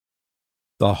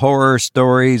The Horror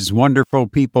Stories Wonderful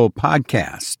People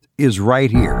podcast is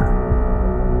right here.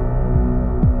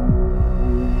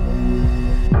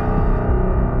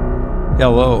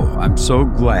 Hello, I'm so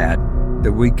glad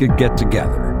that we could get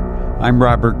together. I'm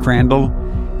Robert Crandall,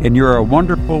 and you're a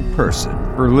wonderful person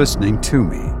for listening to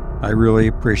me. I really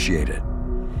appreciate it.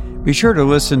 Be sure to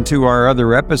listen to our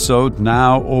other episodes,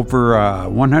 now over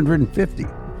 150.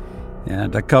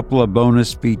 And a couple of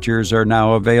bonus features are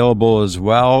now available as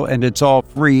well, and it's all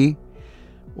free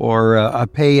or a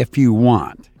pay if you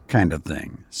want kind of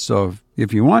thing. So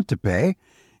if you want to pay,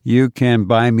 you can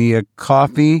buy me a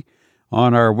coffee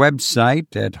on our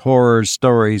website at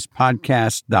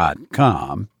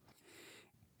horrorstoriespodcast.com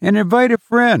and invite a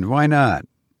friend. Why not?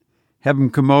 Have them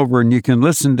come over and you can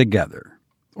listen together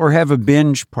or have a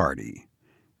binge party.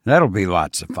 That'll be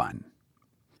lots of fun.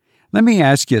 Let me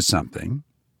ask you something.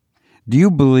 Do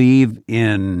you believe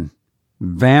in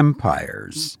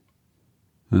vampires?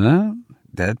 Well,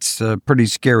 that's a pretty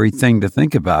scary thing to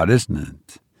think about, isn't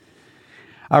it?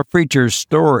 Our featured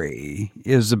story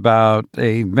is about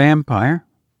a vampire.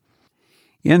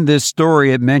 In this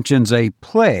story, it mentions a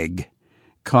plague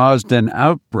caused an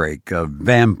outbreak of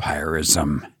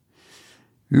vampirism.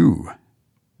 Ooh,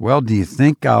 well, do you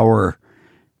think our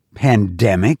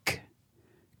pandemic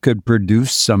could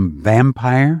produce some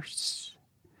vampires?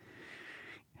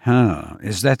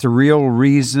 Is that the real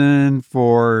reason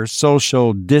for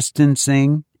social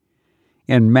distancing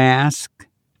and masks?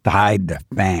 To hide the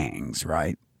fangs,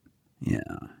 right?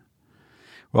 Yeah.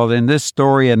 Well, in this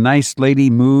story, a nice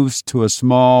lady moves to a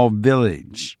small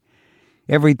village.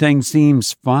 Everything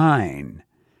seems fine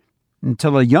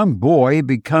until a young boy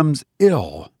becomes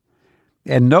ill,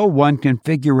 and no one can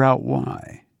figure out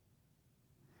why.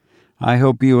 I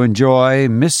hope you enjoy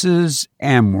Mrs.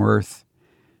 Amworth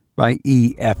by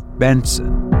E.F.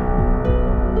 Benson.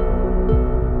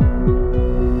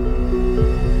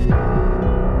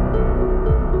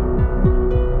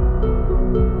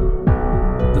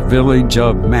 The village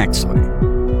of Maxley,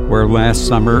 where last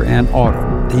summer and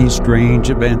autumn these strange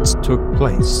events took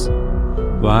place,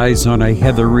 lies on a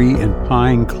heathery and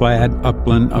pine-clad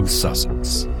upland of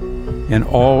Sussex. In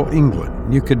all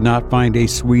England, you could not find a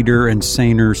sweeter and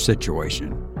saner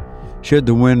situation. Should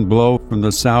the wind blow from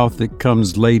the south, it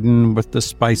comes laden with the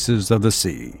spices of the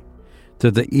sea. To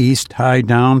the east, high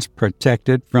downs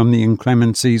protected from the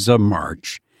inclemencies of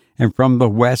March, and from the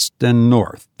west and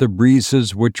north, the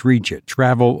breezes which reach it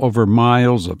travel over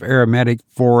miles of aromatic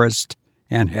forest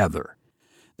and heather.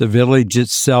 The village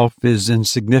itself is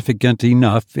insignificant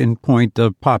enough in point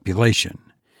of population,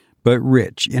 but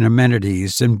rich in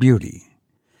amenities and beauty.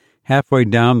 Halfway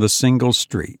down the single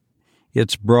street,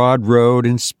 its broad road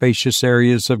and spacious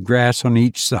areas of grass on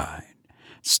each side,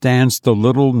 stands the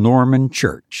little Norman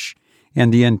church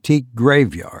and the antique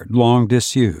graveyard long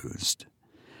disused.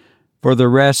 For the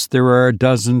rest, there are a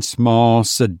dozen small,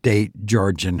 sedate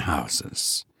Georgian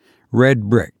houses,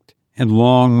 red-bricked and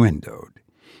long-windowed,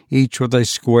 each with a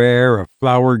square of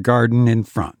flower garden in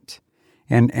front,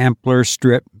 and ampler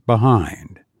strip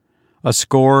behind, a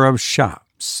score of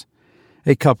shops,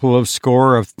 a couple of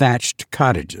score of thatched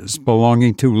cottages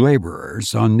belonging to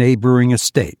laborers on neighboring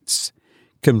estates,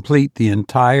 complete the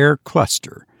entire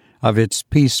cluster of its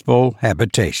peaceful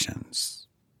habitations.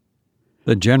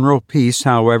 The general peace,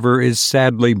 however, is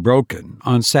sadly broken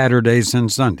on Saturdays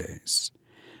and Sundays,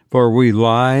 for we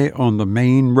lie on the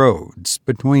main roads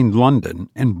between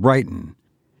London and Brighton,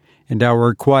 and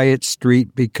our quiet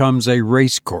street becomes a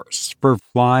racecourse for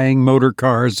flying motor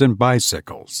cars and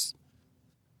bicycles.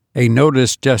 A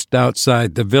notice just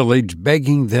outside the village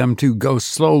begging them to go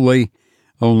slowly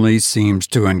only seems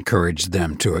to encourage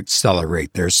them to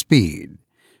accelerate their speed,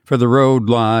 for the road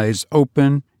lies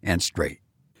open and straight,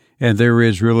 and there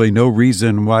is really no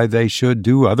reason why they should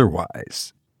do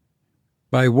otherwise.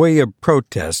 By way of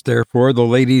protest, therefore, the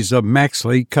ladies of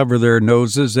Maxley cover their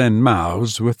noses and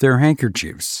mouths with their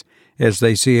handkerchiefs as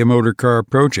they see a motor car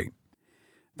approaching,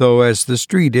 though as the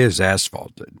street is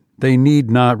asphalted, they need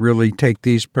not really take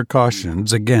these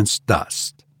precautions against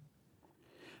dust.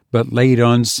 But late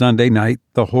on Sunday night,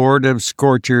 the horde of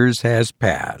scorchers has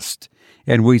passed,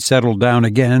 and we settle down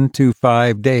again to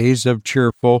 5 days of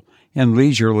cheerful and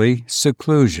leisurely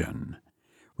seclusion.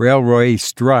 Railway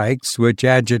strikes, which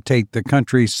agitate the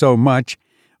country so much,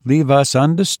 leave us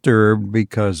undisturbed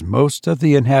because most of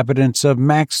the inhabitants of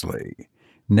Maxley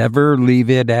never leave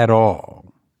it at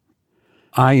all.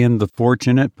 I am the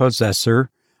fortunate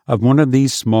possessor of one of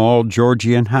these small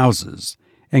Georgian houses,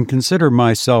 and consider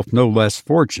myself no less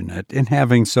fortunate in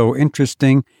having so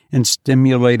interesting and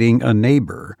stimulating a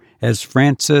neighbor as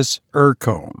Francis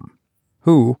Ercombe,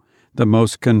 who, the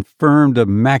most confirmed of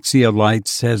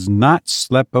Maxielites has not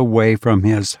slept away from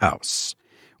his house,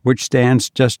 which stands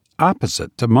just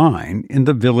opposite to mine in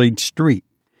the village street,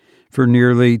 for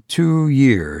nearly 2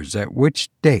 years, at which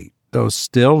date, though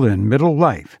still in middle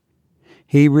life,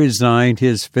 he resigned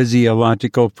his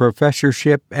physiological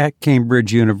professorship at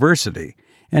Cambridge University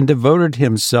and devoted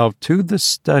himself to the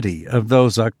study of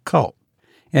those occult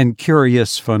and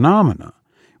curious phenomena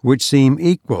which seem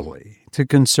equally to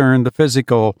concern the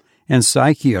physical and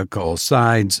psychical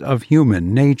sides of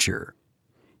human nature.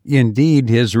 Indeed,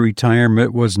 his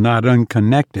retirement was not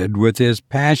unconnected with his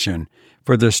passion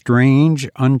for the strange,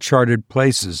 uncharted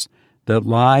places that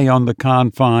lie on the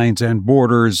confines and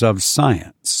borders of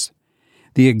science,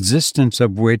 the existence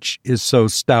of which is so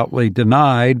stoutly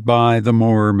denied by the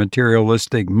more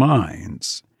materialistic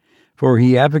minds. For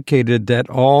he advocated that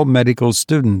all medical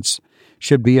students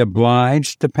should be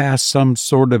obliged to pass some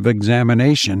sort of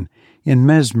examination in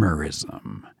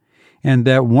mesmerism, and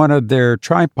that one of their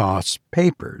tripos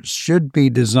papers should be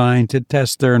designed to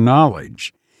test their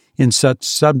knowledge in such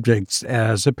subjects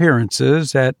as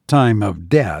appearances at time of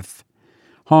death,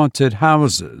 haunted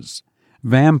houses,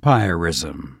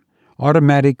 vampirism,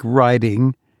 automatic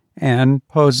writing, and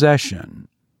possession.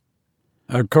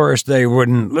 Of course they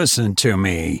wouldn't listen to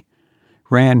me,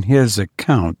 ran his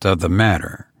account of the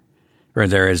matter, for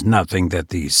there is nothing that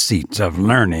these seats of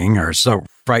learning are so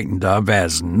frightened of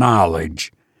as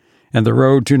knowledge, and the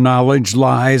road to knowledge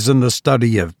lies in the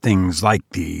study of things like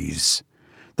these.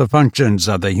 The functions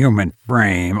of the human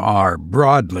frame are,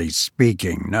 broadly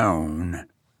speaking, known.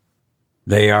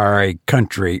 They are a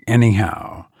country,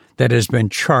 anyhow, that has been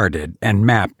charted and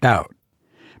mapped out,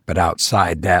 but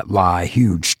outside that lie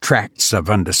huge tracts of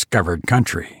undiscovered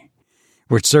country,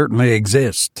 which certainly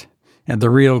exist, and the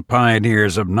real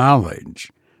pioneers of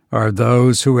knowledge are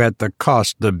those who, at the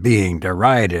cost of being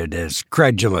derided as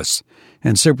credulous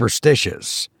and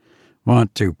superstitious,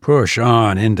 want to push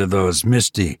on into those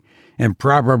misty and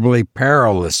probably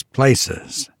perilous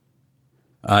places.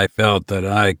 I felt that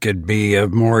I could be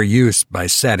of more use by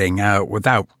setting out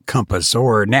without compass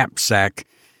or knapsack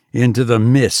into the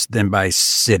mist than by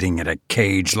sitting in a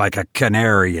cage like a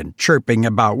canary and chirping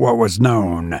about what was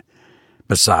known.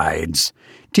 Besides,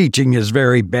 teaching is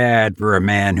very bad for a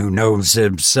man who knows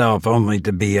himself only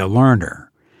to be a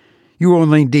learner. You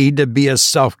only need to be a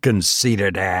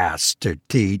self-conceited ass to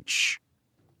teach.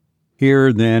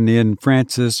 Here, then, in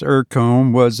Francis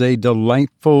Ercombe was a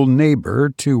delightful neighbor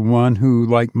to one who,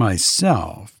 like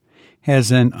myself,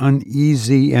 has an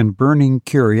uneasy and burning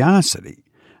curiosity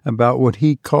about what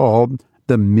he called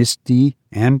the misty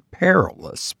and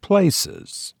perilous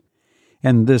places.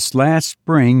 And this last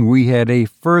spring we had a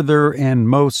further and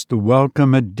most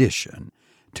welcome addition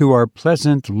to our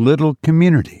pleasant little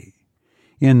community,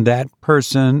 in that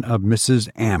person of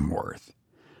Mrs. Amworth,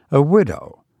 a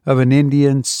widow of an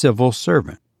Indian civil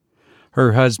servant.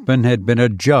 Her husband had been a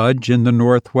judge in the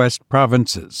Northwest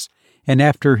Provinces, and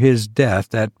after his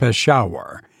death at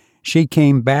Peshawar, she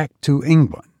came back to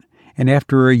England, and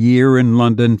after a year in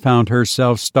London found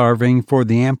herself starving for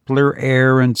the ampler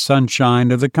air and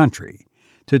sunshine of the country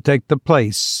to take the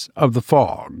place of the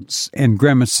fogs and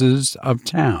grimaces of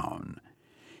town.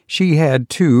 She had,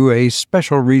 too, a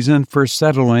special reason for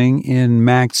settling in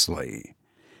Maxley,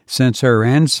 since her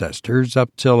ancestors,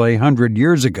 up till 100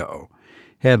 years ago,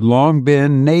 had long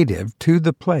been native to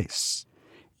the place,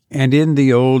 and in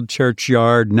the old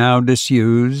churchyard, now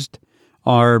disused,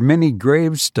 are many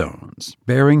gravestones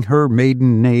bearing her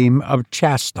maiden name of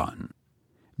Chaston.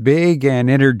 Big and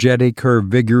energetic, her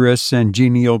vigorous and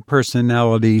genial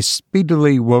personality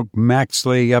speedily woke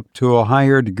Maxley up to a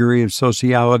higher degree of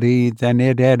sociality than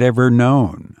it had ever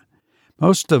known.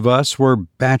 Most of us were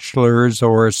bachelors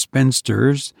or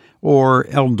spinsters or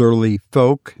elderly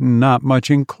folk not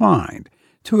much inclined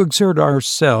to exert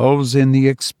ourselves in the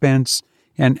expense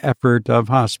and effort of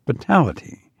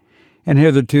hospitality, and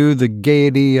hitherto the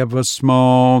gaiety of a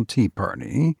small tea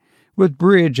party, with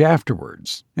bridge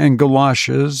afterwards and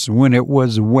galoshes when it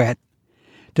was wet,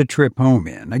 to trip home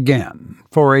in again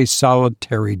for a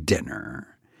solitary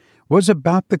dinner, was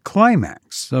about the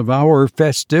climax of our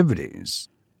festivities.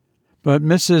 But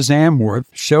Mrs. Amworth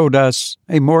showed us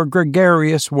a more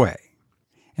gregarious way,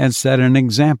 and set an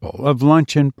example of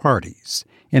luncheon parties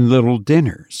and little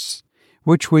dinners,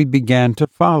 which we began to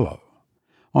follow.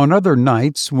 On other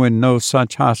nights, when no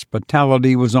such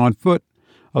hospitality was on foot,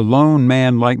 a lone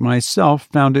man like myself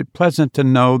found it pleasant to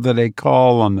know that a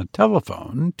call on the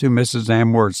telephone to Mrs.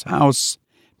 Amworth's house,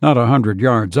 not 100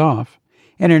 yards off,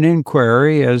 and an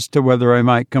inquiry as to whether I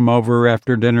might come over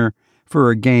after dinner for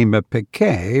a game of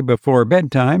piquet before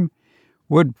bedtime,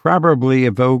 would probably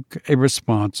evoke a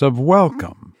response of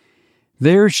welcome.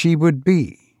 There she would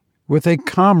be, with a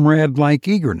comrade-like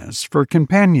eagerness for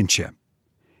companionship,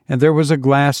 and there was a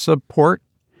glass of port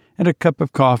and a cup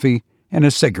of coffee and a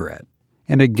cigarette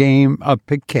and a game of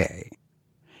piquet.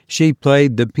 She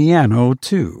played the piano,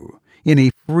 too, in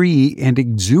a free and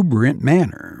exuberant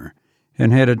manner,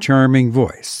 and had a charming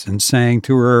voice and sang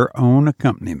to her own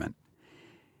accompaniment.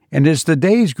 And as the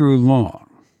days grew long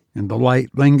and the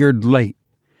light lingered late,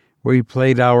 we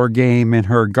played our game in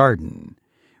her garden,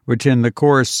 which in the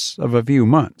course of a few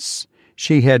months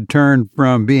she had turned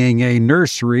from being a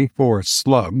nursery for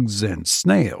slugs and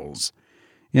snails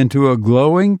into a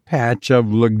glowing patch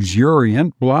of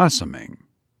luxuriant blossoming.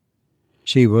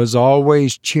 She was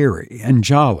always cheery and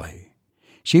jolly.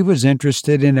 She was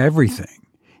interested in everything,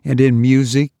 and in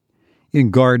music, in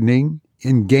gardening,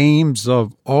 in games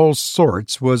of all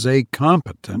sorts was a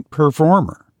competent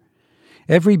performer.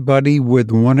 Everybody, with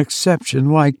one exception,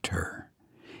 liked her.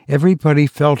 Everybody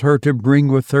felt her to bring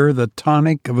with her the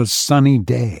tonic of a sunny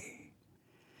day.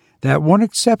 That one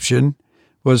exception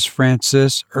was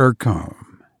Francis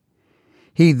Ercombe.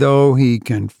 He, though he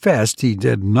confessed he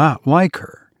did not like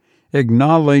her,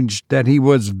 acknowledged that he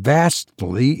was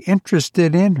vastly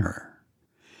interested in her.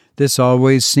 This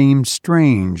always seemed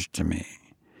strange to me,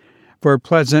 for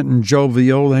pleasant and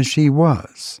jovial as she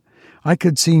was, I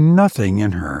could see nothing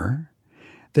in her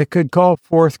that could call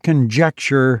forth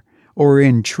conjecture or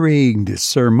intrigued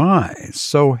surmise,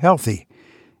 so healthy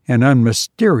and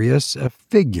unmysterious a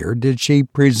figure did she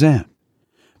present.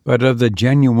 But of the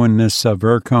genuineness of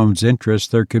Ercombe's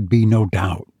interest there could be no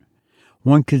doubt.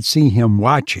 One could see him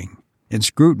watching and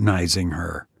scrutinizing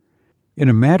her. In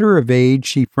a matter of age,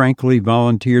 she frankly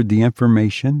volunteered the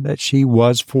information that she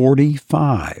was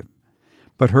 45.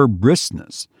 But her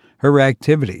briskness, her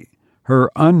activity, her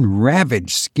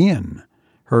unravaged skin,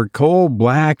 her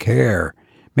coal-black hair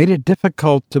made it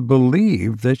difficult to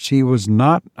believe that she was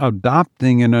not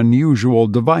adopting an unusual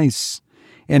device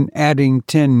and adding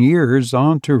 10 years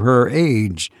onto her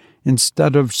age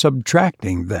instead of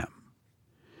subtracting them.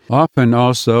 Often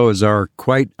also, as our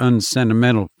quite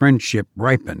unsentimental friendship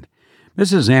ripened,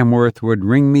 Mrs. Amworth would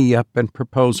ring me up and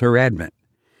propose her advent.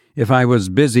 If I was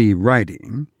busy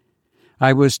writing,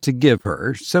 I was to give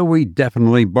her, so we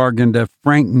definitely bargained a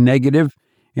frank negative,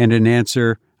 and in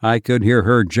answer I could hear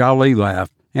her jolly laugh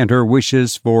and her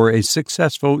wishes for a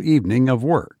successful evening of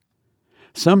work.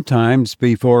 Sometimes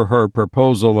before her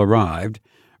proposal arrived,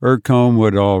 Ercombe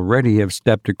would already have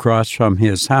stepped across from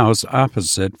his house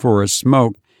opposite for a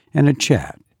smoke and a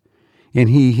chat, and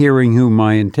he, hearing who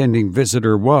my intending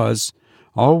visitor was,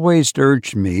 always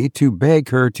urged me to beg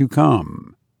her to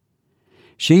come.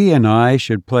 She and I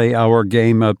should play our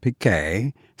game of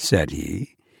piquet, said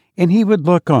he, and he would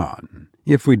look on,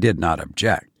 if we did not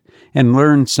object, and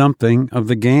learn something of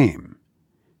the game.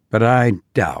 But I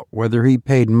doubt whether he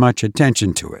paid much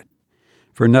attention to it,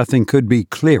 for nothing could be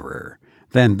clearer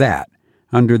than that,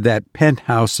 under that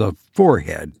penthouse of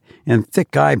forehead and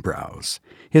thick eyebrows,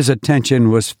 his attention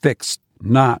was fixed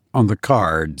not on the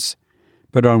cards,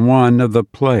 but on one of the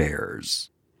players.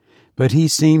 But he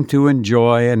seemed to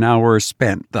enjoy an hour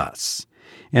spent thus,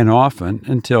 and often,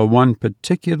 until one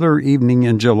particular evening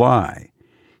in July,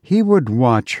 he would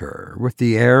watch her with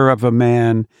the air of a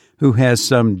man who has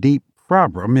some deep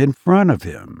problem in front of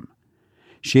him.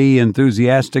 She,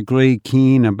 enthusiastically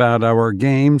keen about our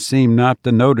game, seemed not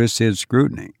to notice his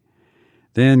scrutiny.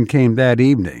 Then came that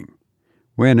evening,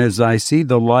 when, as I see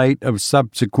the light of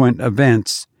subsequent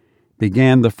events,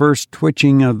 began the first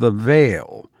twitching of the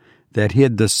veil that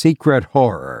hid the secret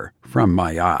horror from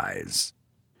my eyes.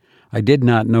 I did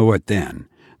not know it then,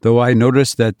 though I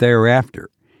noticed that thereafter,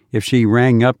 if she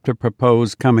rang up to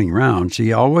propose coming round,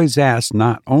 she always asked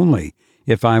not only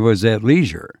if I was at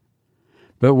leisure,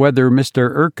 but whether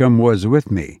Mr. Ercombe was with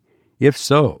me. If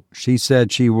so, she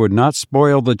said she would not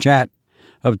spoil the chat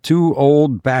of two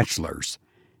old bachelors,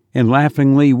 and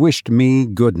laughingly wished me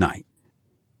good night.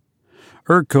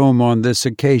 Ercombe on this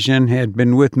occasion had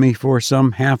been with me for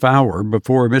some half hour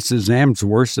before Mrs.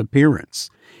 Amworth's appearance,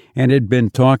 and had been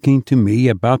talking to me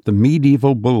about the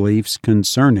medieval beliefs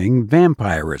concerning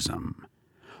vampirism,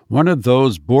 one of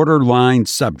those borderline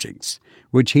subjects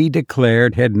which he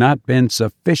declared had not been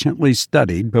sufficiently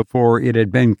studied before it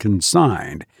had been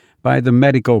consigned by the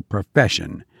medical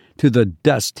profession to the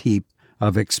dust heap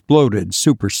of exploded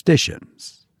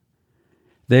superstitions.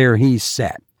 There he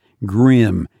sat,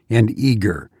 grim and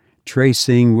eager,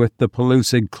 tracing with the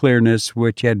pellucid clearness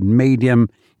which had made him,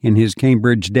 in his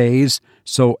Cambridge days,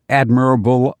 so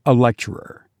admirable a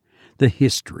lecturer, the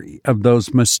history of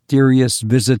those mysterious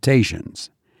visitations.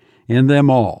 In them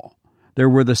all, there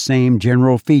were the same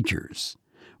general features.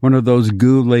 One of those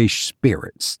ghoulish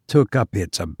spirits took up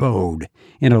its abode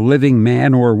in a living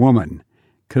man or woman,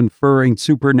 conferring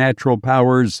supernatural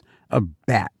powers of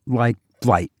bat-like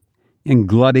flight and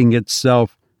glutting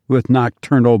itself with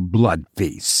nocturnal blood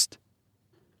feast.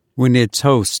 When its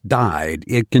host died,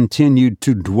 it continued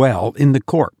to dwell in the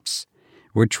corpse,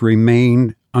 which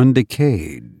remained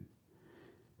undecayed.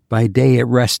 By day it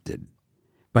rested.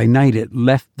 By night it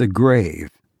left the grave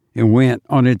and went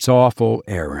on its awful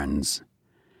errands.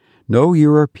 No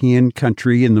European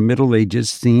country in the Middle Ages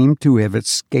seemed to have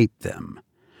escaped them.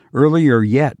 Earlier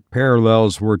yet,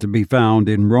 parallels were to be found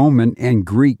in Roman and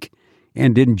Greek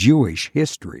and in Jewish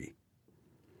history.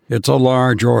 It's a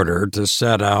large order to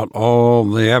set out all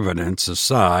the evidence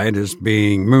aside as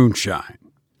being moonshine,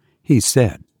 he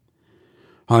said.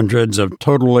 Hundreds of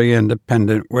totally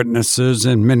independent witnesses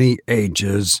in many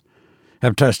ages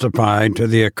have testified to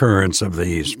the occurrence of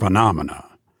these phenomena,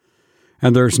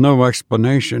 and there's no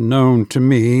explanation known to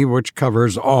me which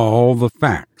covers all the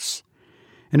facts.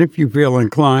 And if you feel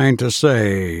inclined to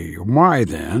say, why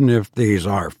then, if these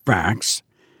are facts,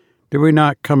 do we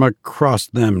not come across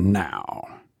them now?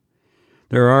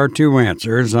 There are two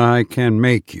answers I can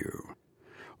make you.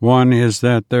 One is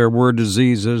that there were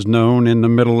diseases known in the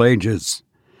Middle Ages,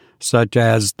 such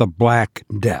as the Black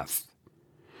Death,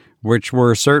 which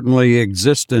were certainly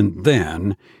existent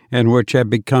then and which have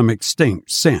become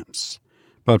extinct since.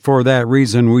 But for that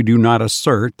reason we do not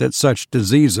assert that such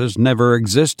diseases never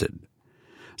existed.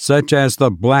 Such as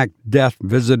the Black Death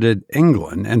visited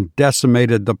England and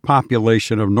decimated the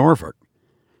population of Norfolk.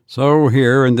 So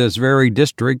here in this very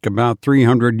district about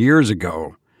 300 years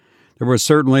ago, there was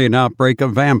certainly an outbreak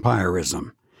of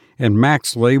vampirism, and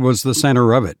Maxley was the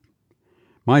center of it.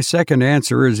 My second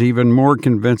answer is even more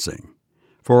convincing,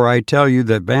 for I tell you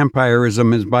that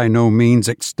vampirism is by no means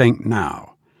extinct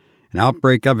now. An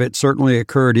outbreak of it certainly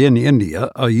occurred in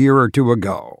India a year or two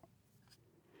ago.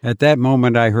 At that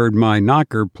moment I heard my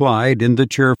knocker plied in the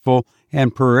cheerful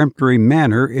and peremptory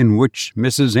manner in which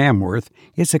Mrs. Amworth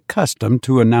is accustomed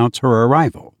to announce her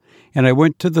arrival, and I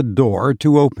went to the door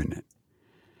to open it.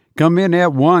 "Come in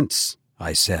at once,"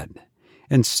 I said,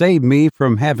 "and save me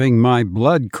from having my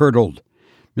blood curdled.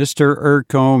 Mr.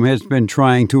 Ercombe has been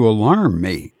trying to alarm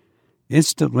me."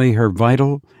 Instantly her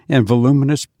vital and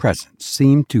voluminous presence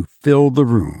seemed to fill the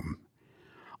room.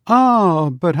 "Ah,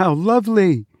 but how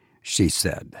lovely!" she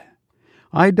said.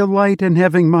 "I delight in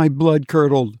having my blood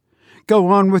curdled. Go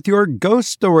on with your ghost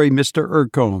story, Mr.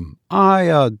 Ercombe. I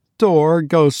adore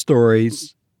ghost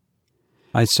stories."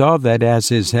 I saw that, as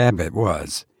his habit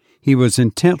was, he was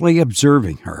intently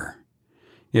observing her.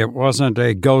 "It wasn't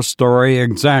a ghost story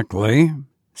exactly,"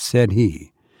 said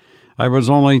he. "I was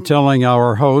only telling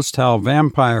our host how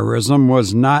vampirism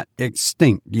was not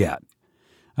extinct yet.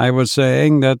 I was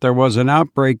saying that there was an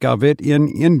outbreak of it in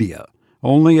India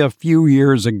only a few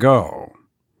years ago."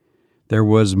 There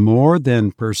was more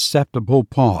than perceptible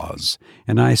pause,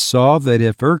 and I saw that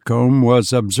if Ercombe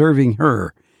was observing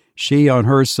her, she on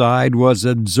her side was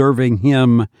observing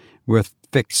him with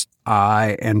fixed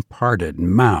eye and parted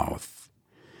mouth.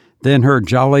 Then her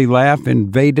jolly laugh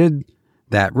invaded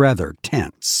that rather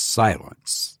tense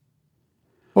silence.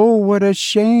 "Oh, what a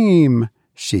shame,"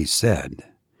 she said.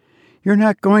 "You're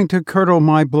not going to curdle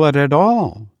my blood at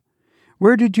all.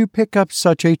 Where did you pick up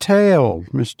such a tale,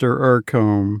 Mr.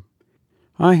 Ercombe?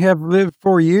 I have lived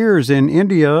for years in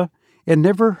India and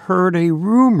never heard a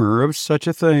rumor of such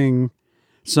a thing.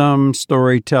 Some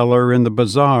storyteller in the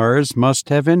bazaars must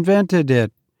have invented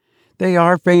it. They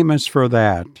are famous for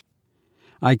that."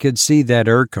 I could see that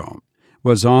Ercombe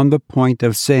was on the point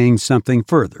of saying something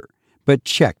further, but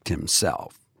checked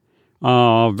himself.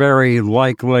 Very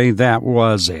likely that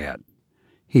was it,"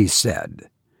 he said.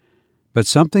 But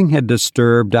something had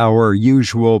disturbed our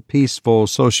usual peaceful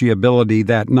sociability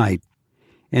that night,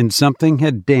 and something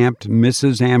had damped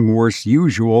Mrs. Amworth's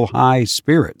usual high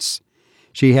spirits.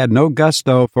 She had no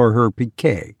gusto for her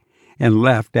piquet, and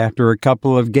left after a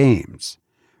couple of games.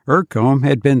 Ercombe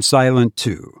had been silent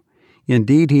too.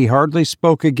 Indeed, he hardly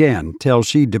spoke again till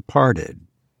she departed.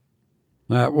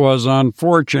 "That was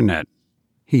unfortunate,"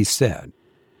 he said,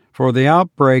 "for the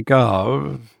outbreak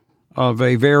of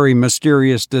a very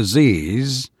mysterious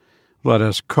disease, let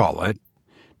us call it,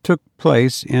 took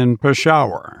place in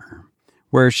Peshawar,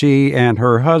 where she and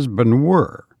her husband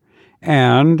were,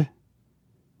 and—"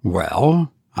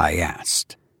 "Well?" I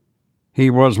asked. "He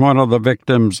was one of the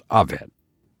victims of it,"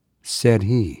 said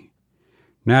he.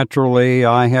 "Naturally,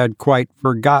 I had quite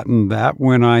forgotten that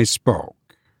when I spoke."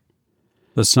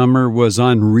 The summer was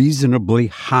unreasonably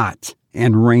hot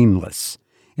and rainless,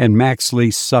 and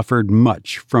Maxley suffered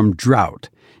much from drought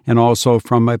and also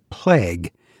from a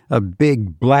plague of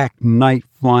big black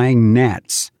night-flying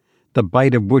gnats, the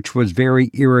bite of which was very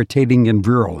irritating and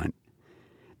virulent.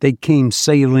 They came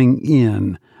sailing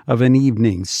in of an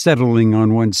evening, settling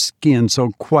on one's skin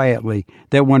so quietly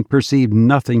that one perceived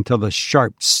nothing till the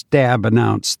sharp stab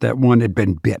announced that one had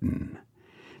been bitten.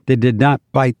 They did not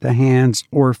bite the hands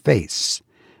or face,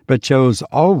 but chose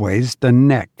always the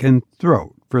neck and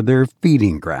throat for their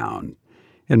feeding ground,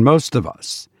 and most of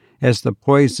us, as the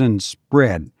poison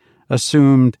spread,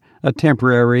 assumed a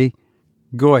temporary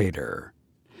goiter.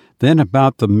 Then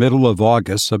about the middle of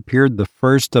August appeared the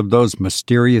first of those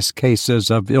mysterious cases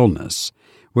of illness,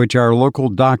 which our local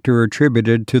doctor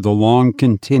attributed to the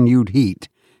long-continued heat,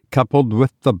 coupled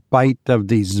with the bite of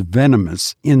these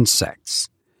venomous insects.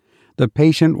 The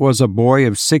patient was a boy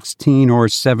of 16 or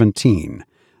 17,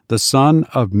 the son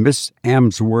of Miss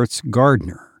Amsworth's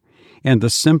gardener, and the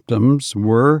symptoms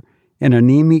were an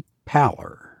anemic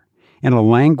pallor and a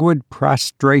languid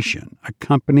prostration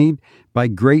accompanied by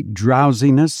great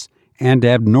drowsiness and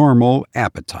abnormal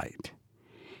appetite.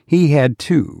 He had,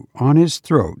 too, on his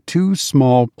throat 2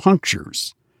 small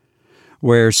punctures,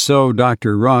 where, so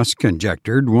Dr. Ross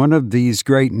conjectured, one of these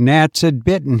great gnats had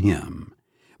bitten him.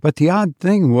 But the odd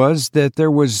thing was that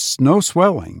there was no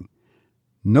swelling,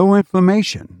 no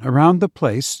inflammation around the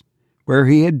place where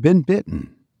he had been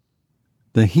bitten.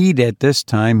 The heat at this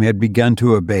time had begun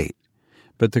to abate,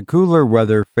 but the cooler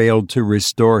weather failed to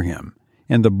restore him,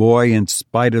 and the boy, in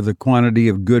spite of the quantity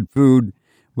of good food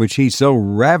which he so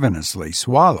ravenously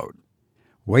swallowed,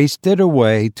 wasted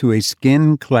away to a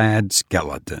skin-clad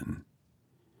skeleton.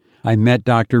 I met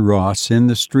Dr. Ross in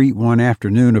the street one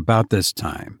afternoon about this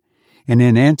time, and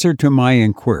in answer to my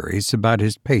inquiries about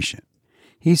his patient,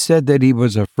 he said that he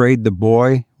was afraid the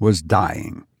boy was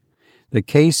dying. The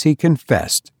case, he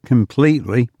confessed,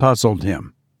 completely puzzled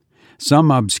him.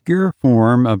 Some obscure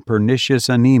form of pernicious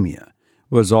anemia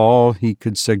was all he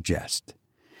could suggest.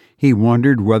 He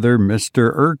wondered whether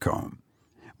Mr. Ercombe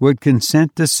would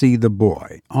consent to see the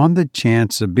boy on the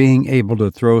chance of being able to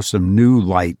throw some new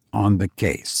light on the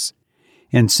case.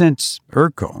 And since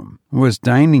Ercombe was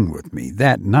dining with me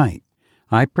that night,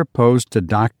 I proposed to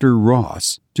Dr.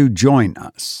 Ross to join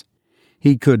us.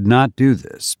 He could not do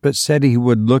this, but said he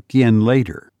would look in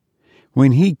later.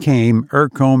 When he came,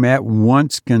 Ercombe at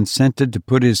once consented to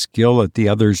put his skill at the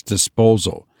other's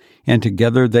disposal, and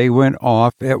together they went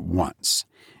off at once.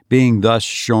 Being thus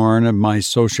shorn of my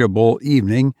sociable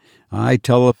evening, I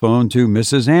telephoned to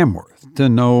Mrs. Amworth to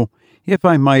know if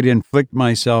I might inflict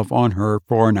myself on her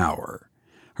for an hour.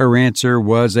 Her answer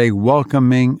was a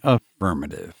welcoming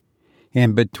affirmative,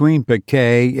 and between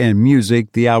piquet and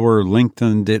music the hour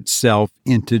lengthened itself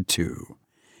into 2.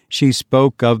 She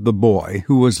spoke of the boy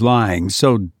who was lying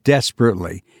so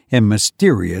desperately and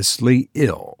mysteriously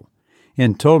ill,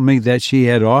 and told me that she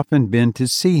had often been to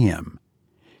see him,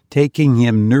 taking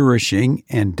him nourishing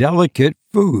and delicate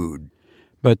food.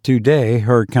 But today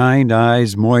her kind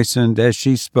eyes moistened as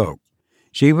she spoke.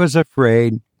 She was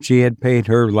afraid she had paid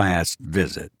her last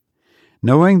visit.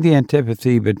 Knowing the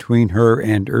antipathy between her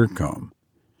and Ercombe,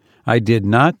 I did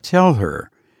not tell her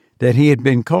that he had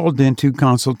been called into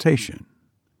consultation,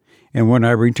 and when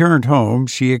I returned home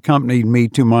she accompanied me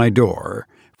to my door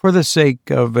for the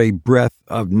sake of a breath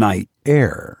of night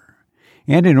air,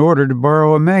 and in order to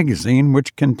borrow a magazine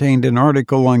which contained an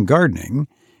article on gardening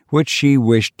which she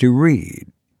wished to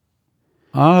read.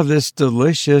 "Ah, this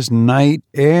delicious night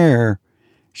air,"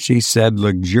 she said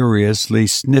luxuriously,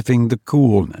 sniffing the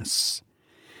coolness.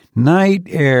 "Night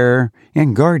air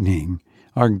and gardening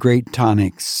are great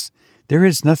tonics. There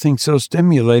is nothing so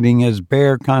stimulating as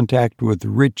bare contact with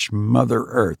rich Mother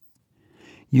Earth.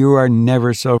 You are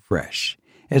never so fresh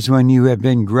as when you have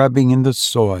been grubbing in the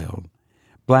soil.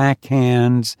 Black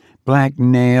hands, black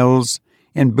nails,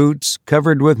 and boots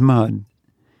covered with mud."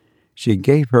 She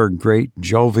gave her great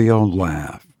jovial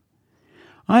laugh.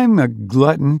 "I'm a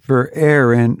glutton for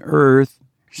air and earth,"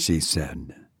 she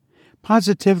said.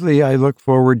 "Positively I look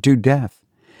forward to death,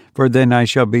 for then I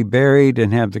shall be buried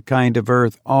and have the kind of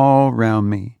earth all round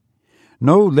me.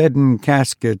 No leaden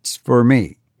caskets for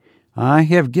me. I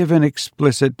have given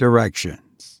explicit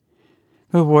directions."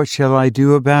 "But what shall I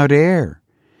do about air?"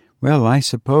 "Well, I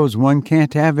suppose one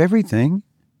can't have everything."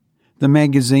 "The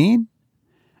magazine?"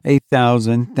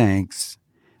 "1,000 thanks.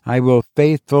 I will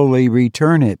faithfully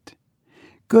return it.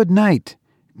 Good night.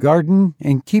 Garden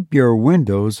and keep your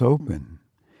windows open,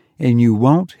 and you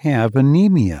won't have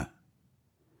anemia."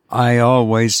 "I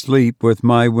always sleep with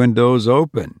my windows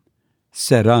open,"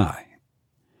 said I.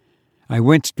 I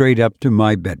went straight up to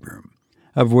my bedroom,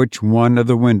 of which one of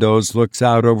the windows looks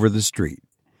out over the street,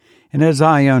 and as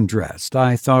I undressed,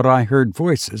 I thought I heard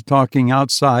voices talking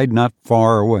outside not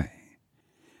far away.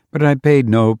 But I paid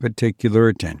no particular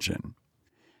attention,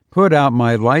 put out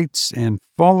my lights, and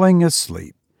falling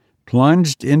asleep,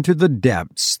 plunged into the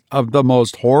depths of the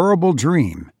most horrible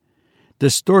dream,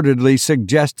 distortedly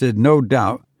suggested, no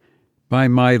doubt, by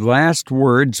my last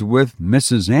words with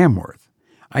Mrs. Amworth.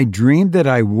 I dreamed that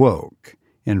I woke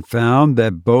and found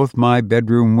that both my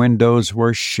bedroom windows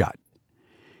were shut.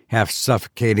 Half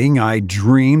suffocating, I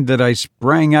dreamed that I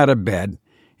sprang out of bed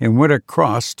and went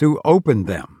across to open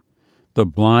them. The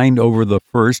blind over the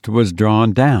first was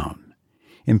drawn down.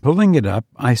 In pulling it up,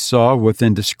 I saw with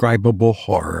indescribable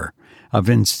horror of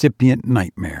incipient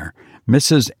nightmare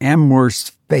Mrs.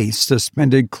 Amworth's face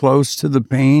suspended close to the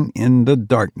pane in the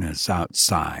darkness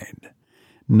outside,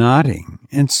 nodding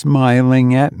and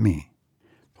smiling at me.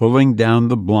 Pulling down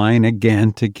the blind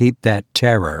again to keep that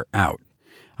terror out,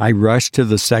 I rushed to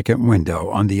the second window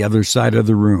on the other side of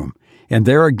the room, and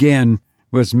there again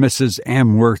was Mrs.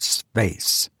 Amworth's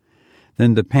face.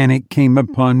 Then the panic came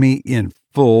upon me in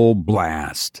full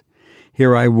blast.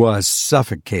 Here I was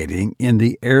suffocating in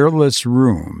the airless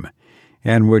room,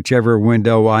 and whichever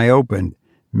window I opened,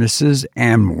 Mrs.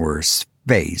 Amworth's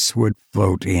face would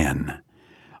float in,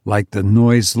 like the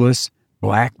noiseless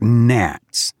black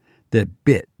gnats that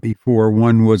bit before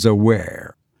one was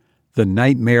aware. The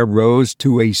nightmare rose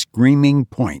to a screaming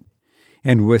point,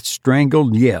 and with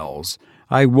strangled yells,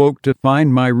 I woke to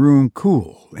find my room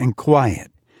cool and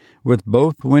quiet, with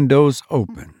both windows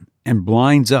open and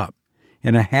blinds up,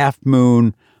 and a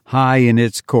half-moon high in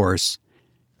its course,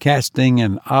 casting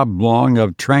an oblong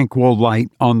of tranquil light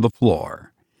on the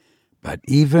floor. But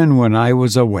even when I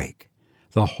was awake,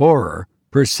 the horror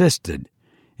persisted,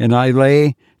 and I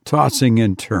lay tossing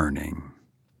and turning.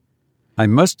 I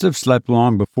must have slept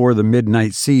long before the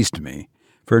midnight seized me,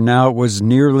 for now it was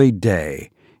nearly day,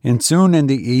 and soon in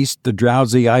the east the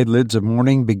drowsy eyelids of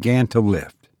morning began to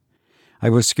lift. I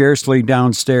was scarcely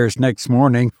downstairs next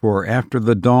morning, for after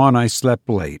the dawn I slept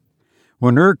late,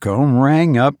 when Ercombe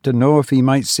rang up to know if he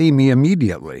might see me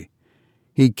immediately.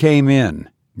 He came in,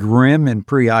 grim and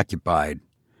preoccupied,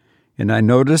 and I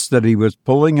noticed that he was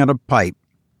pulling at a pipe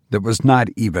that was not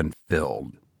even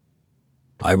filled.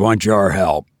 "I want your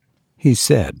help," he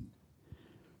said.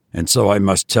 "And so I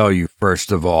must tell you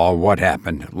first of all what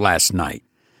happened last night.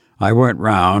 I went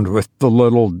round with the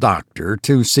little doctor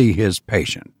to see his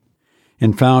patient,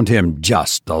 and found him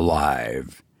just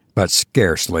alive, but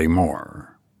scarcely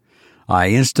more. I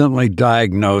instantly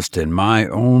diagnosed in my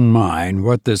own mind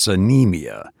what this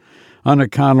anemia,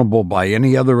 unaccountable by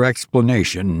any other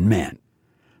explanation, meant.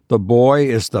 The boy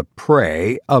is the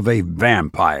prey of a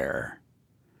vampire."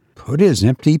 Put his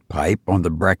empty pipe on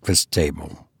the breakfast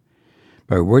table,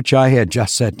 by which I had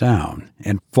just sat down,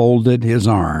 and folded his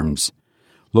arms,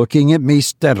 looking at me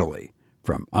steadily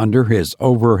from under his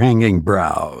overhanging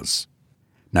brows.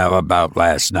 "Now about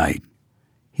last night,"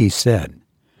 he said.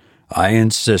 "I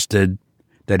insisted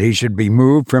that he should be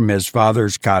moved from his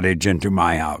father's cottage into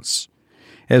my house.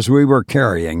 As we were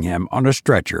carrying him on a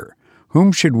stretcher,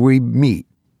 whom should we meet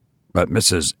but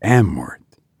Mrs. Amworth?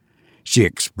 She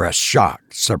expressed shock,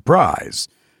 surprise,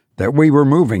 that we were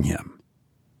moving him.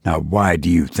 Now why do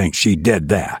you think she did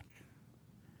that?"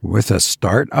 With a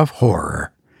start of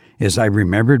horror, as I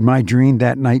remembered my dream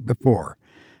that night before,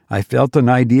 I felt an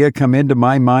idea come into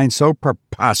my mind so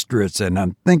preposterous and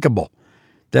unthinkable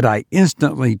that I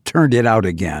instantly turned it out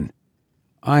again.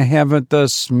 "I haven't the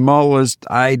smallest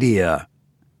idea,"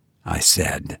 I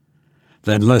said.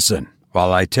 "Then listen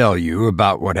while I tell you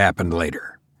about what happened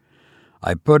later."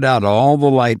 I put out all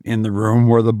the light in the room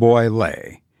where the boy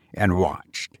lay, and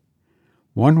watched.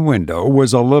 One window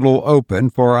was a little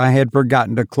open, for I had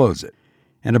forgotten to close it,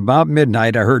 and about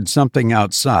midnight I heard something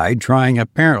outside trying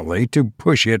apparently to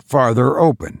push it farther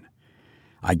open.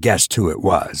 I guessed who it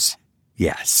was.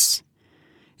 Yes.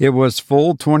 It was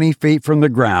full 20 feet from the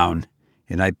ground,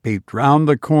 and I peeped round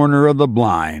the corner of the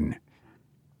blind.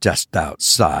 Just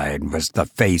outside was the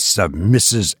face of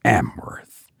Mrs.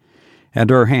 Amworth,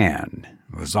 and her hand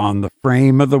was on the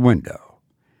frame of the window.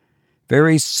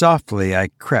 Very softly I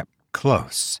crept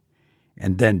close,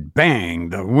 and then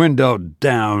banged the window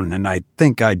down, and I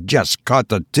think I just caught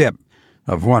the tip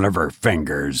of one of her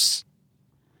fingers.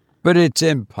 "But it's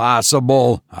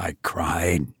impossible," I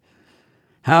cried.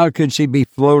 "How could she be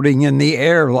floating in the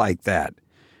air like that?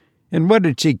 And what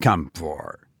did she come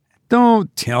for?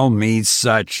 Don't tell me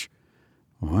such."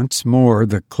 Once more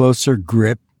the closer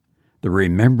grip, the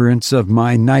remembrance of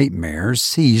my nightmare,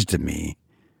 seized me.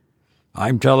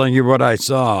 "I'm telling you what I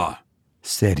saw,"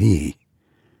 said he.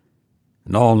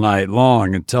 And all night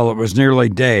long, until it was nearly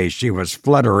day, she was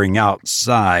fluttering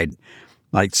outside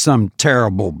like some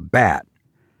terrible bat,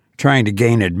 trying to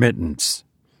gain admittance.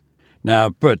 Now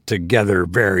put together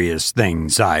various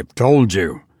things I've told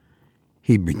you."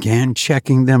 He began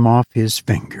checking them off his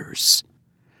fingers.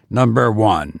 "Number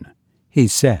 1, he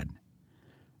said.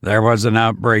 There was an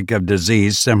outbreak of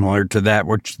disease similar to that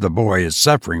which the boy is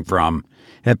suffering from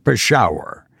at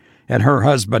Peshawar, and her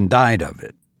husband died of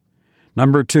it.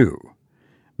 Number 2,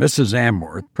 Mrs.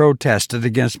 Amworth protested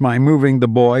against my moving the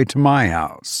boy to my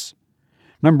house.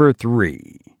 Number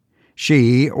 3,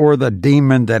 she, or the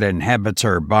demon that inhabits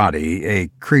her body, a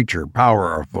creature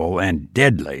powerful and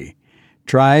deadly,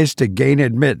 tries to gain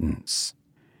admittance.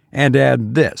 And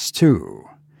add this, too.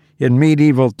 In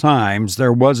medieval times,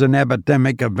 there was an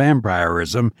epidemic of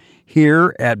vampirism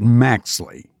here at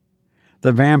Maxley.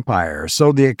 The vampire,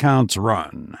 so the accounts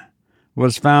run,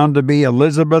 was found to be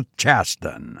Elizabeth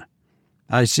Chaston.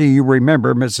 I see you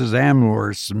remember Mrs.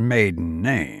 Amworth's maiden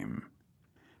name.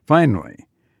 Finally,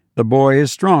 the boy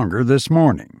is stronger this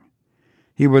morning.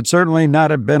 He would certainly not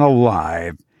have been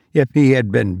alive if he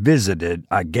had been visited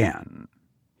again."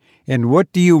 "And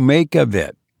what do you make of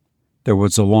it?" There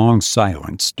was a long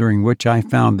silence, during which I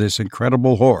found this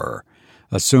incredible horror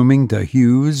assuming the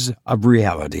hues of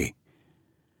reality.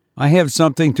 "I have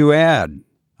something to add,"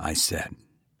 I said,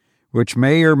 "which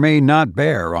may or may not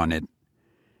bear on it.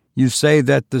 You say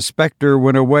that the specter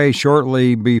went away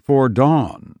shortly before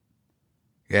dawn."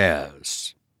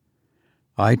 "Yes."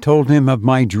 I told him of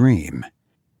my dream,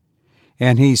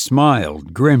 and he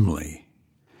smiled grimly.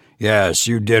 "Yes,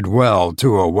 you did well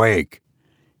to awake,"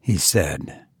 he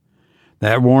said.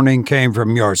 "That warning came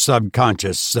from your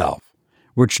subconscious self,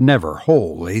 which never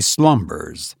wholly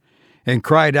slumbers, and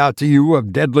cried out to you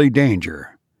of deadly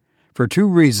danger. For 2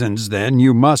 reasons, then,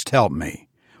 you must help me.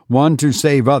 1, to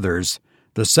save others,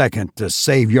 the second, to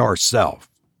save yourself."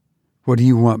 "What do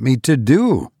you want me to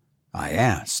do?" I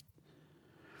asked.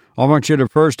 "I want you to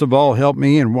first of all help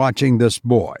me in watching this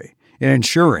boy, and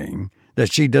ensuring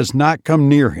that she does not come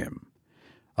near him.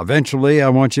 Eventually, I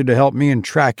want you to help me in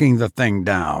tracking the thing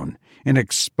down, in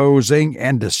exposing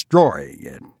and destroying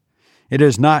it. It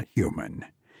is not human.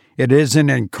 It is an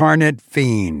incarnate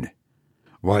fiend.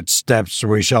 What steps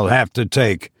we shall have to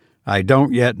take, I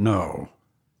don't yet know."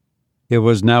 It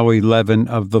was now 11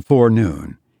 of the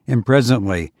forenoon, and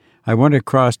presently I went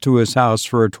across to his house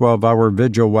for a 12-hour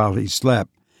vigil while he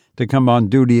slept, to come on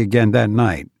duty again that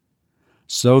night.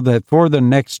 So that for the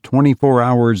next 24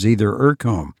 hours either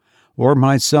Ercombe or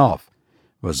myself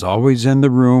was always in the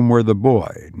room where the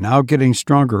boy, now getting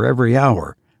stronger every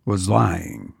hour, was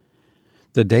lying.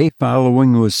 The day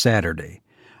following was Saturday,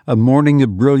 a morning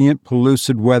of brilliant,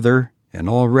 pellucid weather, and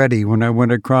already when I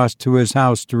went across to his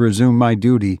house to resume my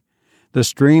duty, the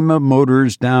stream of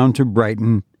motors down to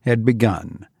Brighton had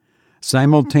begun.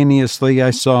 Simultaneously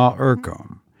I saw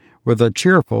Ercombe, with a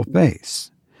cheerful face,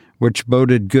 which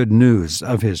boded good news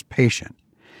of his patient,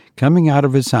 coming out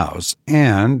of his house,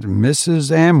 and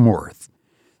Mrs. Amworth,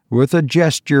 with a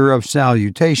gesture of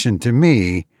salutation to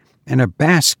me and a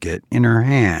basket in her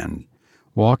hand,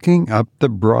 walking up the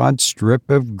broad strip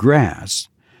of grass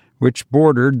which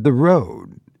bordered the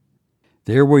road.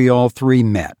 There we all 3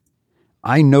 met.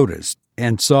 I noticed,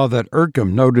 and saw that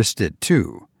Ercombe noticed it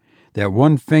too, that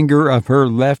one finger of her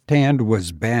left hand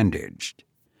was bandaged.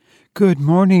 "Good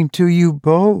morning to you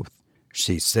both,"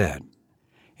 she said.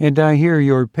 "And I hear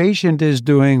your patient is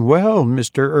doing well,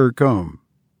 Mr. Ercombe.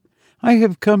 I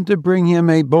have come to bring him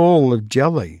a bowl of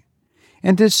jelly,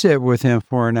 and to sit with him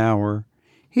for an hour.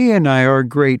 He and I are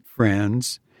great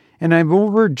friends, and I'm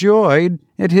overjoyed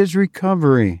at his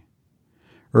recovery."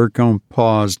 Ercombe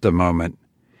paused a moment,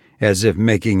 as if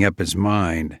making up his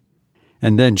mind,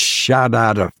 and then shot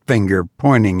out a finger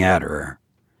pointing at her.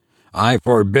 "I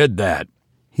forbid that,"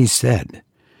 he said.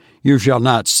 "You shall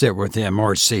not sit with him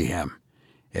or see him,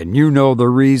 and you know the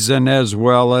reason as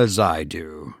well as I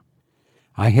do."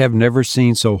 I have never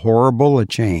seen so horrible a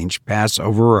change pass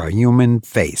over a human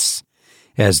face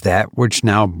as that which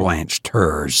now blanched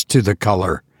hers to the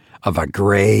color of a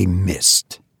gray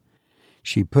mist.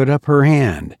 She put up her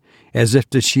hand as if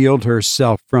to shield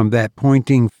herself from that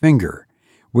pointing finger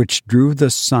which drew the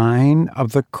sign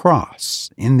of the cross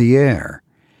in the air,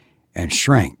 and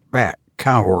shrank back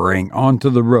cowering onto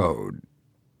the road.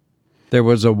 There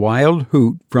was a wild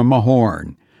hoot from a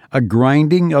horn, a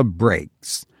grinding of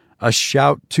brakes, a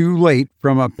shout too late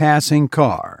from a passing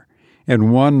car,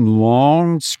 and one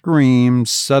long scream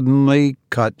suddenly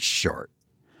cut short.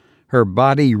 Her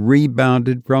body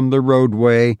rebounded from the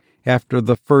roadway after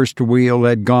the first wheel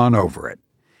had gone over it,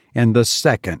 and the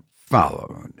second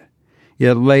followed.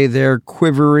 It lay there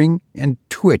quivering and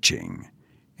twitching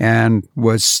and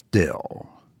was still.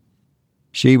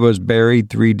 She was buried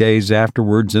 3 days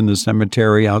afterwards in the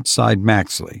cemetery outside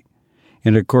Maxley,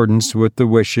 in accordance with the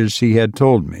wishes she had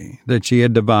told me that she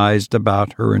had devised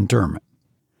about her interment,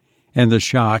 and the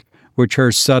shock which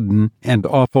her sudden and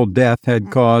awful death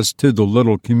had caused to the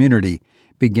little community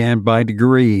began by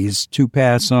degrees to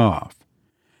pass off.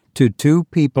 To 2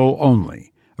 people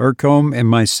only, Ercombe and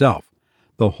myself,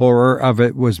 the horror of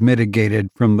it was mitigated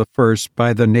from the first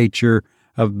by the nature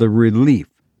of the relief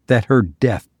that her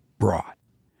death brought.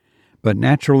 But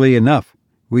naturally enough,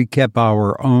 we kept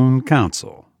our own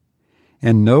counsel,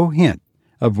 and no hint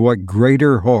of what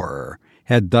greater horror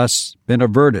had thus been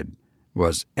averted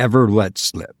was ever let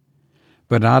slip.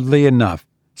 But oddly enough,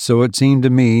 so it seemed to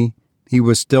me, he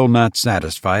was still not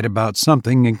satisfied about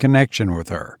something in connection with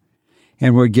her,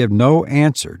 and would give no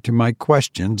answer to my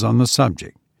questions on the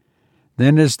subject.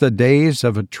 Then, as the days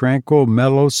of a tranquil,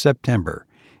 mellow September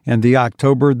and the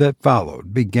October that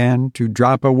followed began to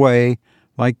drop away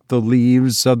like the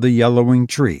leaves of the yellowing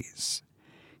trees,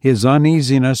 his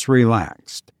uneasiness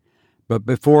relaxed. But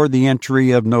before the entry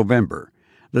of November,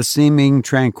 the seeming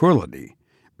tranquility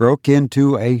broke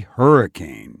into a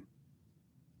hurricane.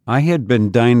 I had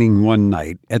been dining one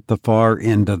night at the far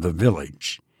end of the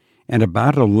village, and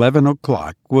about 11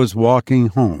 o'clock was walking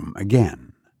home again.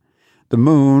 The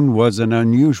moon was an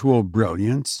unusual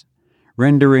brilliance,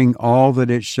 rendering all that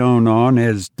it shone on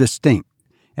as distinct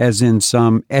as in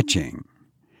some etching.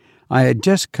 I had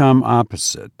just come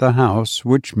opposite the house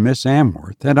which Miss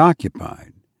Amworth had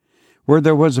occupied, where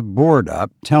there was a board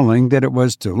up telling that it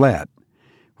was to let,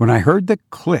 when I heard the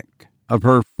click of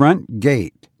her front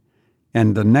gate,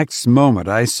 and the next moment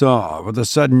I saw, with a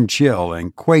sudden chill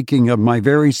and quaking of my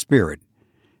very spirit,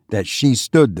 that she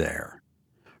stood there.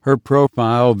 Her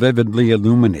profile, vividly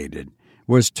illuminated,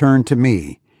 was turned to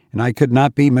me, and I could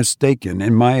not be mistaken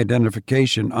in my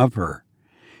identification of her.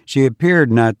 She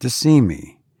appeared not to see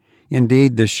me.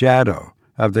 Indeed, the shadow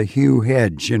of the yew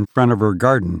hedge in front of her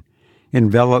garden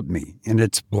enveloped me in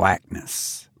its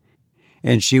blackness,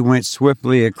 and she went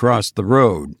swiftly across the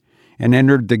road and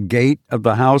entered the gate of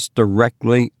the house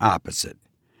directly opposite.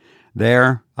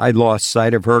 There I lost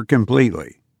sight of her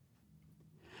completely.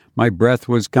 My breath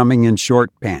was coming in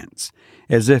short pants,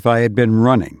 as if I had been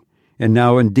running, and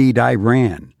now indeed I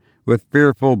ran, with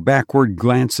fearful backward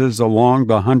glances along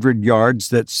the 100 yards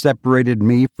that separated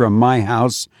me from my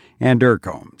house and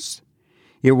Ercombe's.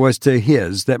 It was to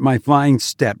his that my flying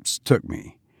steps took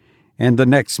me, and the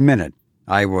next minute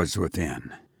I was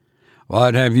within.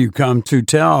 "What have you come to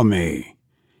tell me?"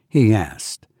 he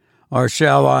asked. "Or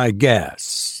shall I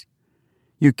guess?"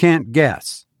 "You can't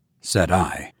guess," said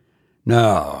I.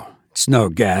 "No, it's no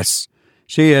guess.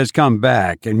 She has come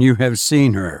back, and you have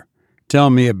seen her. Tell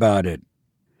me about it."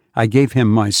 I gave him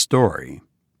my story.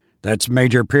 "That's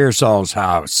Major Pearsall's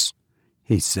house,"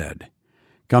 he said.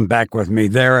 "Come back with me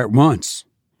there at once."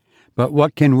 "But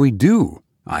what can we do?"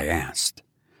 I asked.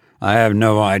 "I have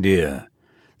no idea.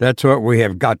 That's what we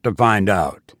have got to find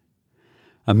out."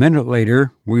 A minute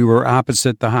later, we were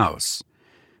opposite the house.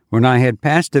 When I had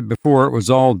passed it before, it was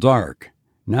all dark.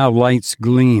 Now lights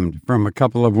gleamed from a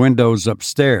couple of windows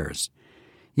upstairs.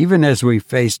 Even as we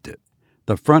faced it,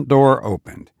 the front door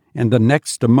opened, and the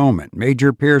next moment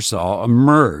Major Pearsall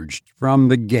emerged from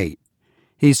the gate.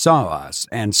 He saw us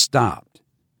and stopped.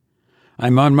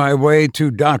 "I'm on my way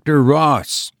to Dr.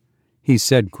 Ross," he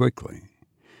said quickly.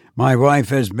 "My wife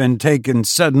has been taken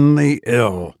suddenly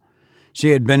ill. She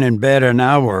had been in bed an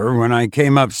hour when I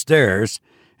came upstairs,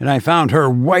 and I found her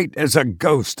white as a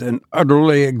ghost and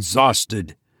utterly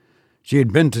exhausted. She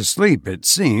had been to sleep, it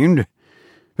seemed,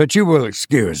 but you will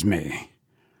excuse me."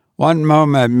 "One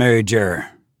moment, Major,"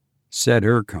 said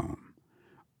Ercombe.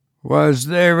 "Was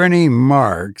there any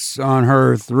marks on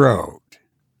her throat?"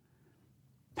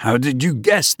 "How did you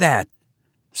guess that?"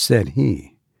 said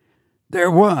he. "There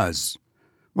was.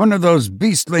 One of those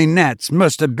beastly gnats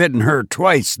must have bitten her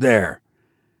twice there.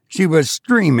 She was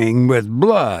streaming with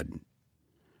blood."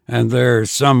 "And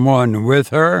there's someone with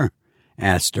her?"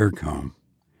 asked Ercombe.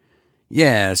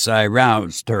 "Yes, I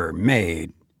roused her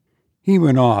maid." He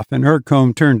went off, and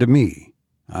Ercombe turned to me.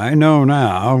 "I know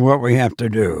now what we have to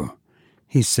do,"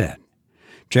 he said.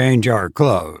 "Change our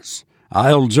clothes.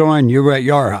 I'll join you at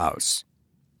your house."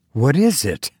 "What is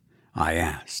it?" I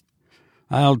asked.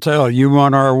 "I'll tell you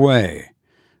on our way.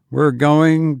 We're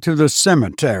going to the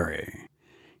cemetery."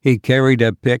 He carried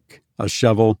a pick, a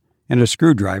shovel, and a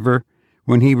screwdriver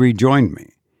when he rejoined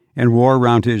me, and wore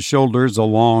round his shoulders a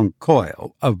long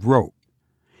coil of rope.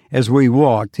 As we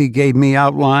walked, he gave me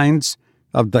outlines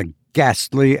of the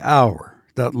ghastly hour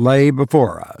that lay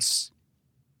before us.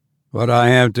 "What I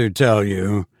have to tell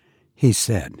you," he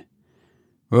said,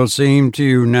 "will seem to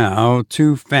you now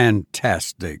too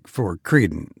fantastic for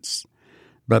credence.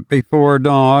 But before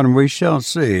dawn we shall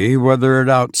see whether it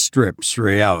outstrips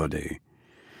reality.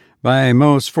 By a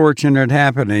most fortunate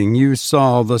happening you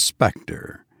saw the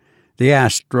specter, the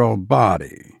astral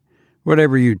body,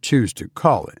 whatever you choose to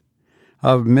call it,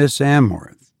 of Miss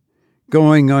Amworth,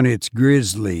 going on its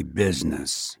grisly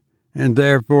business, and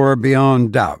therefore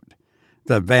beyond doubt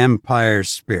the vampire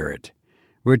spirit,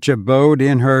 which abode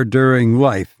in her during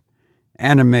life,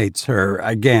 animates her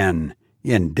again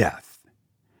in death.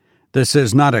 This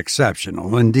is not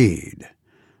exceptional, indeed.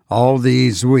 All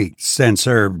these weeks since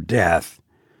her death,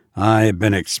 I have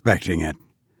been expecting it.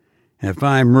 If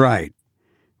I'm right,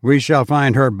 we shall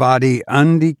find her body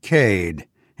undecayed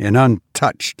and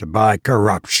untouched by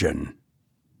corruption."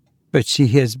 "But she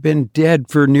has been dead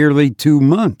for nearly 2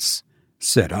 months,"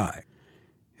 said I.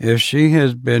 "If she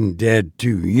has been dead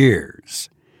 2 years,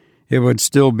 it would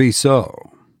still be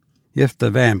so, if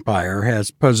the vampire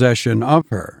has possession of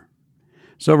her.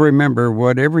 So remember,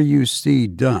 whatever you see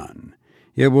done,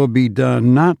 it will be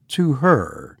done not to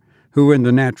her, who in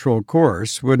the natural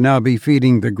course would now be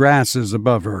feeding the grasses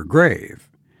above her grave,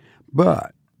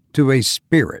 but to a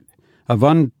spirit of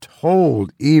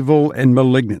untold evil and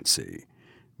malignancy,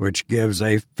 which gives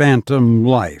a phantom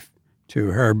life to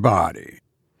her body."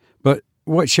 "But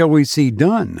what shall we see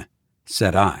done?"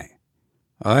 said I.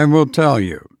 "I will tell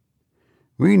you.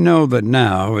 We know that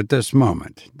now, at this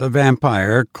moment, the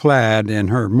vampire, clad in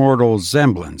her mortal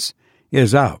semblance,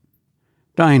 is out,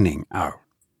 dining out.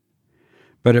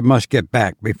 But it must get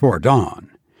back before dawn,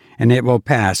 and it will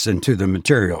pass into the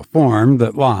material form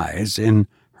that lies in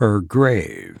her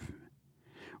grave.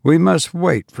 We must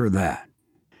wait for that,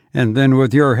 and then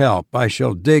with your help I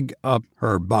shall dig up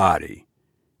her body.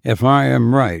 If I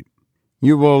am right,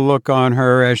 you will look on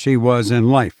her as she was in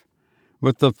life,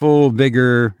 with the full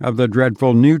vigor of the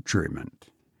dreadful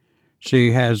nutriment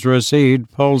she has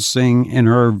received pulsing in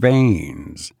her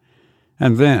veins.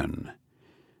 And then,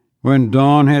 when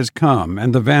dawn has come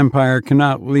and the vampire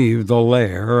cannot leave the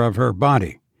lair of her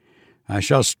body, I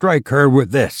shall strike her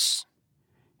with this,"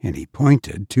 and he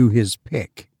pointed to his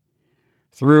pick,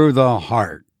 "through the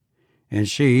heart, and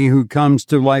she who comes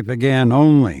to life again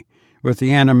only with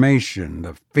the animation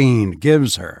the fiend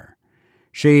gives her,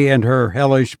 she and her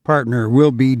hellish partner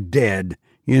will be dead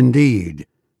indeed.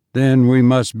 Then we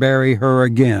must bury her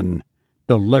again,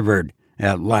 delivered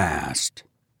at last."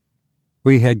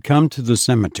 We had come to the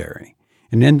cemetery,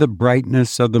 and in the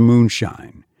brightness of the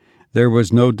moonshine, there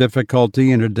was no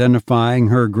difficulty in identifying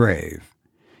her grave.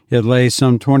 It lay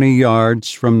some 20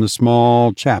 yards from the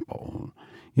small chapel,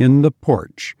 in the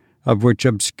porch of which,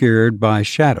 obscured by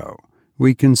shadow,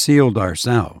 we concealed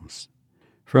ourselves.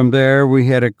 From there we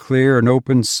had a clear and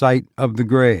open sight of the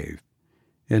grave,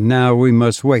 and now we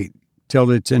must wait till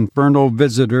its infernal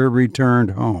visitor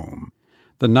returned home.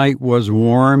 The night was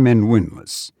warm and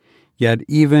windless, yet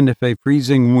even if a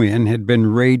freezing wind had been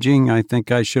raging, I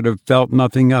think I should have felt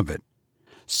nothing of it.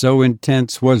 So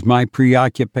intense was my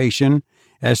preoccupation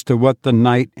as to what the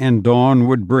night and dawn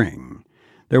would bring.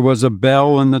 There was a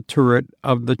bell in the turret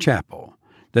of the chapel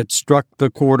that struck the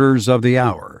quarters of the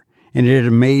hour, and it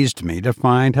amazed me to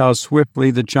find how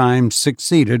swiftly the chimes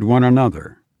succeeded one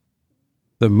another.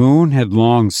 The moon had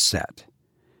long set,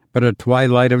 but a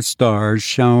twilight of stars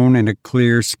shone in a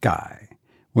clear sky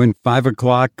when 5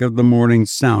 o'clock of the morning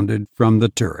sounded from the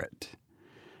turret.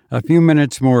 A few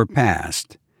minutes more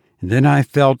passed, and then I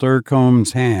felt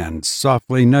Ercombe's hand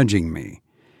softly nudging me,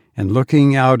 and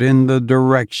looking out in the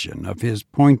direction of his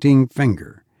pointing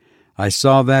finger, I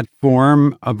saw that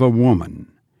form of a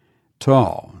woman,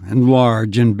 tall and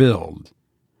large in build,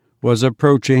 was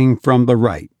approaching from the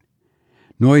right,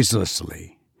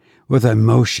 noiselessly, with a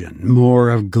motion more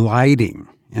of gliding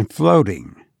and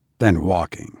floating than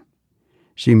walking.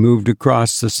 She moved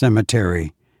across the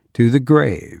cemetery to the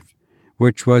grave,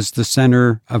 which was the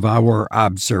center of our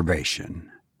observation.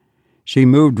 She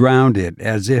moved round it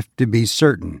as if to be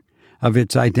certain of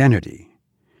its identity,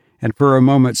 and for a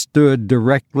moment stood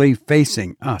directly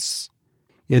facing us,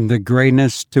 in the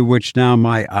grayness to which now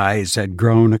my eyes had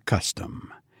grown accustomed.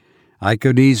 I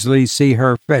could easily see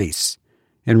her face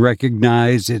and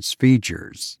recognize its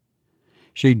features.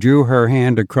 She drew her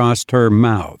hand across her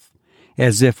mouth,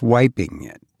 as if wiping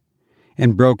it,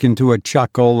 and broke into a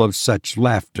chuckle of such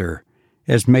laughter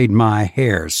as made my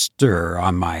hair stir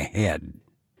on my head.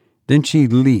 Then she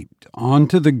leaped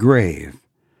onto the grave,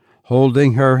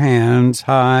 holding her hands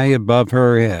high above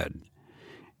her head,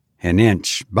 and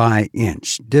inch by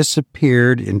inch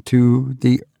disappeared into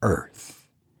the earth.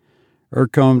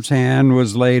 Ercombe's hand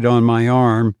was laid on my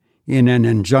arm in an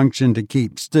injunction to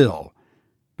keep still,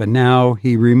 but now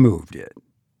he removed it.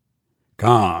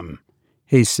 "Come,"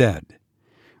 he said.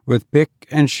 With pick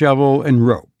and shovel and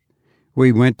rope,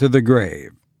 we went to the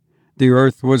grave. The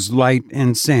earth was light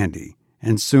and sandy,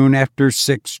 and soon after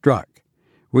 6 struck,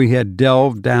 we had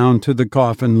delved down to the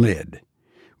coffin lid.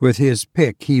 With his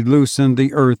pick he loosened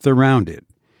the earth around it,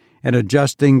 and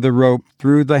adjusting the rope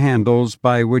through the handles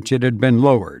by which it had been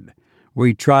lowered,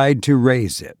 we tried to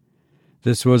raise it.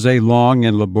 This was a long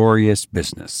and laborious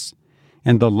business,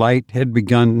 and the light had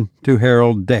begun to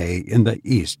herald day in the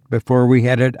east before we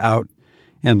had it out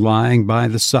and lying by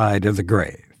the side of the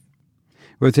grave.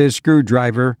 With his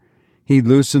screwdriver, he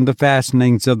loosened the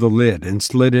fastenings of the lid and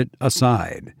slid it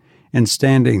aside, and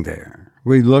standing there,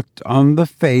 we looked on the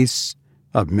face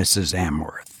of Mrs.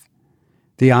 Amworth.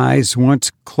 The eyes,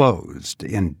 once closed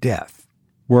in death,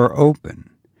 were open.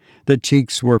 The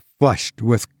cheeks were flushed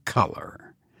with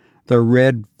color. The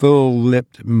red,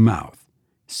 full-lipped mouth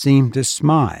seemed to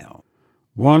smile.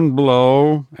 "One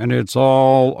blow, and it's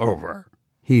all over,"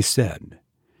 he said.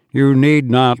 "You need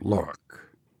not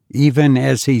look." Even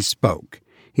as he spoke,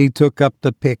 he took up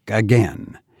the pick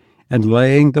again, and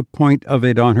laying the point of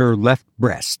it on her left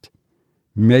breast,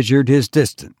 measured his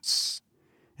distance.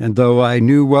 And though I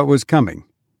knew what was coming,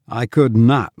 I could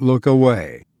not look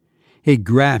away. He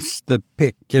grasped the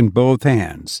pick in both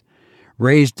hands,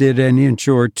 raised it an inch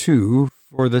or two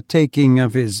for the taking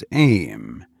of his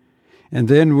aim, and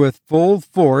then with full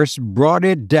force brought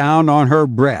it down on her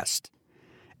breast.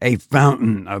 A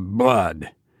fountain of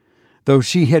blood, though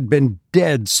she had been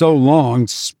dead so long,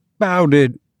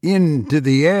 spouted into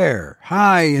the air,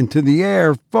 high into the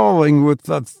air, falling with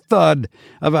the thud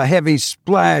of a heavy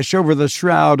splash over the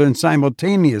shroud, and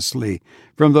simultaneously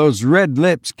from those red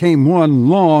lips came one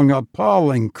long,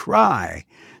 appalling cry,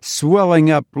 swelling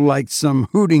up like some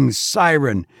hooting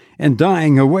siren and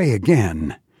dying away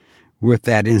again. With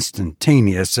that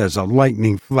instantaneous as a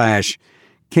lightning flash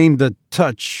came the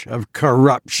touch of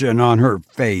corruption on her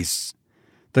face.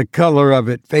 The color of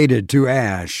it faded to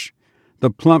ash. The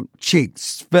plump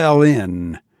cheeks fell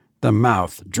in. The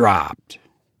mouth dropped.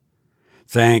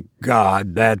 "Thank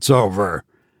God that's over,"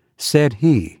 said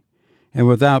he, and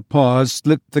without pause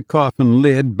slipped the coffin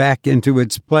lid back into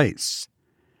its place.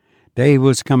 Day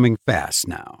was coming fast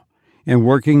now, and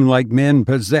working like men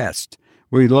possessed,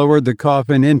 we lowered the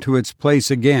coffin into its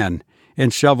place again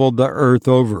and shoveled the earth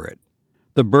over it.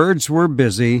 The birds were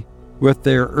busy with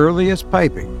their earliest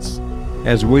pipings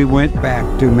as we went back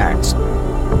to Maxley.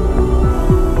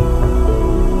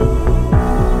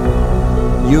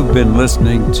 You've been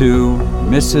listening to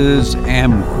Mrs.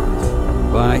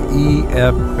 Amworth by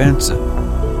E.F. Benson,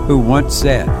 who once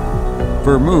said,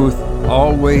 "Vermouth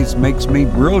always makes me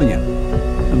brilliant,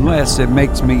 unless it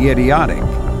makes me idiotic."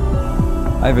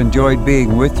 I've enjoyed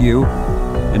being with you,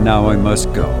 and now I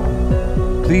must go.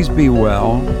 Please be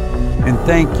well, and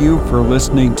thank you for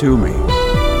listening to me.